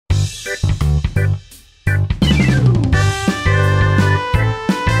Good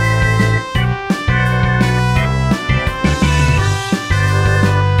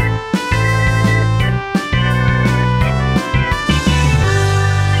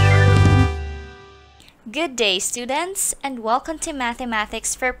day, students, and welcome to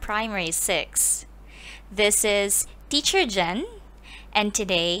Mathematics for Primary 6. This is Teacher Jen, and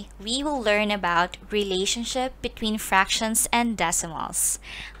today we will learn about relationship between fractions and decimals.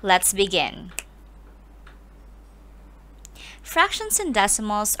 Let's begin. Fractions and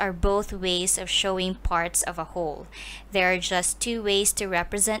decimals are both ways of showing parts of a whole. There are just two ways to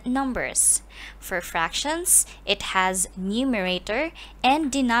represent numbers. For fractions, it has numerator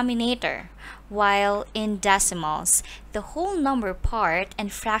and denominator, while in decimals, the whole number part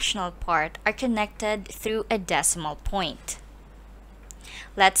and fractional part are connected through a decimal point.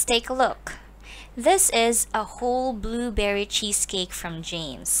 Let's take a look. This is a whole blueberry cheesecake from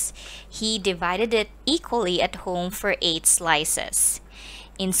James. He divided it equally at home for 8 slices.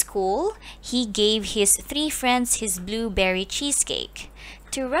 In school, he gave his 3 friends his blueberry cheesecake.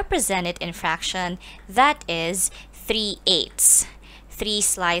 To represent it in fraction, that is 3/8. 3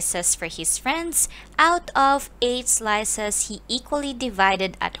 slices for his friends out of 8 slices he equally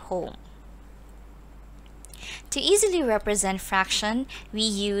divided at home. To easily represent fraction, we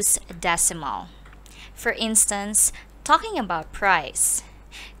use decimal. For instance, talking about price.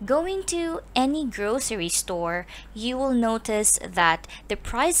 Going to any grocery store, you will notice that the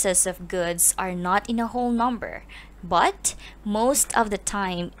prices of goods are not in a whole number, but most of the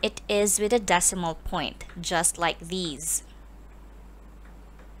time it is with a decimal point, just like these.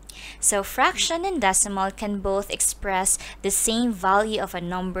 So fraction and decimal can both express the same value of a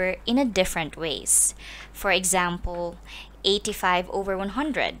number in a different ways. For example, 85 over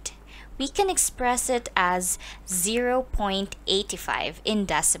 100. We can express it as 0.85 in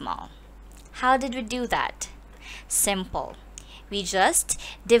decimal. How did we do that? Simple. We just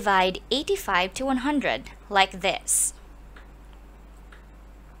divide 85 to 100 like this.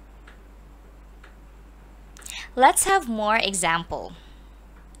 Let's have more example.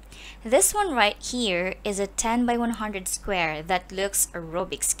 This one right here is a 10 by 100 square that looks a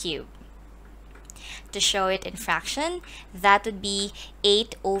Rubik's Cube. To show it in fraction, that would be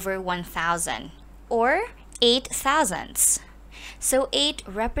 8 over 1000, or 8 thousandths. So 8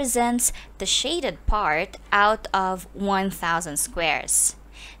 represents the shaded part out of 1000 squares.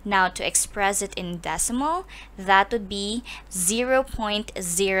 Now to express it in decimal, that would be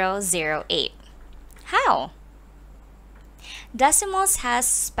 0.008. How? Decimals has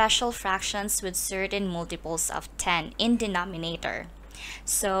special fractions with certain multiples of 10 in denominator.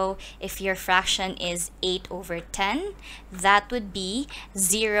 So if your fraction is 8 over 10, that would be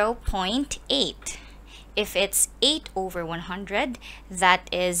 0.8. If it's 8 over 100, that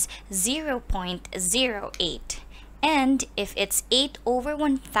is 0.08. And if it's 8 over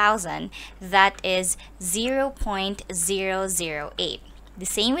 1000, that is 0.008. The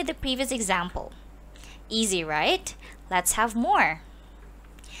same with the previous example. Easy, right? Let's have more.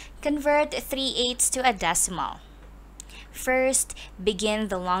 Convert 3/8 to a decimal. First, begin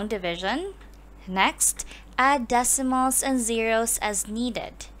the long division. Next, add decimals and zeros as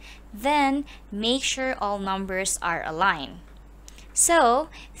needed. Then, make sure all numbers are aligned. So,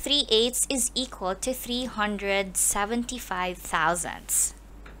 3/8 is equal to 375 thousandths.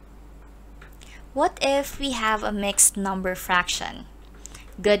 What if we have a mixed number fraction?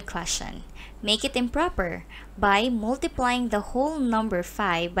 Good question. Make it improper by multiplying the whole number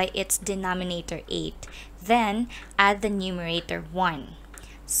 5 by its denominator 8. Then add the numerator 1.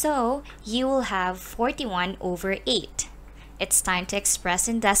 So you will have 41 over 8. It's time to express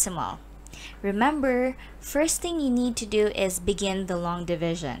in decimal. Remember, first thing you need to do is begin the long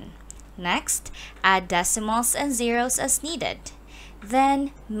division. Next, add decimals and zeros as needed.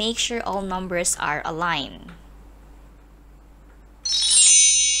 Then make sure all numbers are aligned.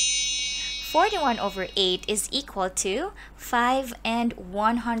 41 over 8 is equal to 5 and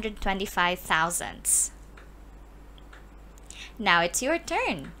 125 thousandths. Now it's your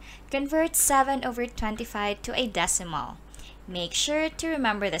turn. Convert 7 over 25 to a decimal. Make sure to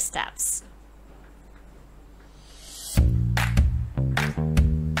remember the steps.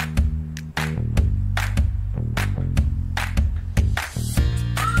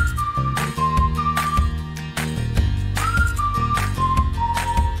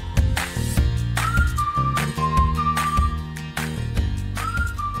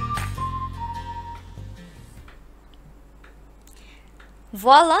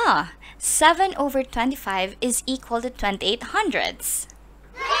 Voila! 7 over 25 is equal to 28 hundredths.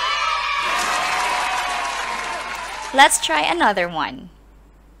 Let's try another one.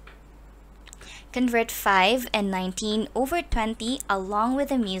 Convert 5 and 19 over 20 along with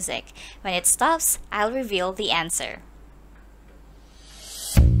the music. When it stops, I'll reveal the answer.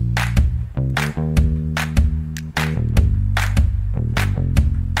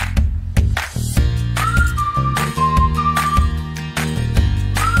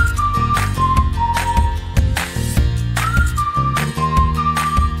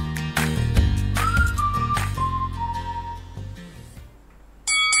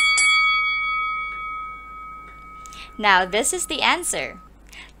 Now this is the answer.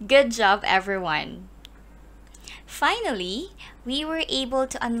 Good job, everyone. Finally, we were able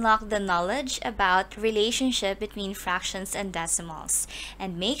to unlock the knowledge about relationship between fractions and decimals,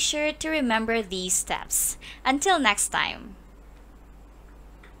 and make sure to remember these steps. Until next time.